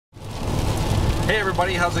Hey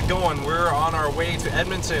everybody, how's it going? We're on our way to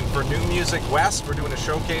Edmonton for New Music West. We're doing a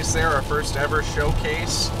showcase there, our first ever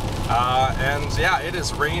showcase. And yeah, it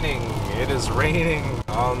is raining. It is raining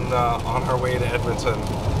on our way to Edmonton.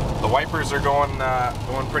 The wipers are going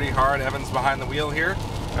pretty hard. Evan's behind the wheel here.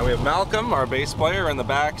 And we have Malcolm, our bass player, in the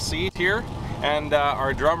back seat here. And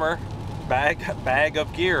our drummer, bag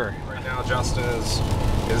of gear. Right now Justin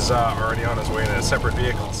is already on his way to a separate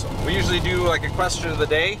vehicle. So we usually do like a question of the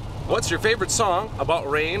day. What's your favorite song about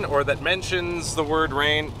rain or that mentions the word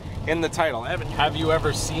rain in the title? Evan, have you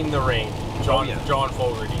ever seen the rain? John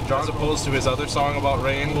Fogerty. As opposed to his other song about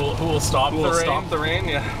rain. Who will stop the rain? Stop the rain,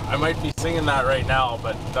 yeah. I might be singing that right now,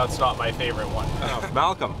 but that's not my favorite one.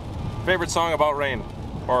 Malcolm, favorite song about rain?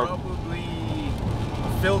 Or probably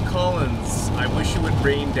Phil Collins, I Wish It Would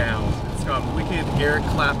Rain Down. It's got wicked Eric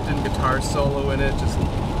Clapton guitar solo in it. Just,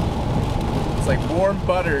 it's like warm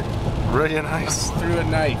butter. Really nice. Through a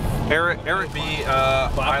knife. Eric B,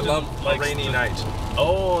 I love a rainy night.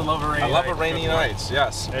 Oh, I love a rainy night. I love a rainy night,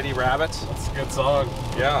 yes. Eddie Rabbit. That's a good song.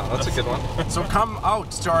 Yeah, that's a good one. So come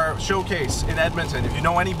out to our showcase in Edmonton. If you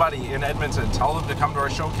know anybody in Edmonton, tell them to come to our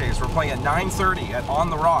showcase. We're playing at 9:30 at On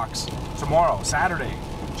the Rocks tomorrow, Saturday,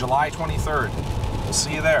 July 23rd. We'll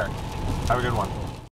see you there. Have a good one.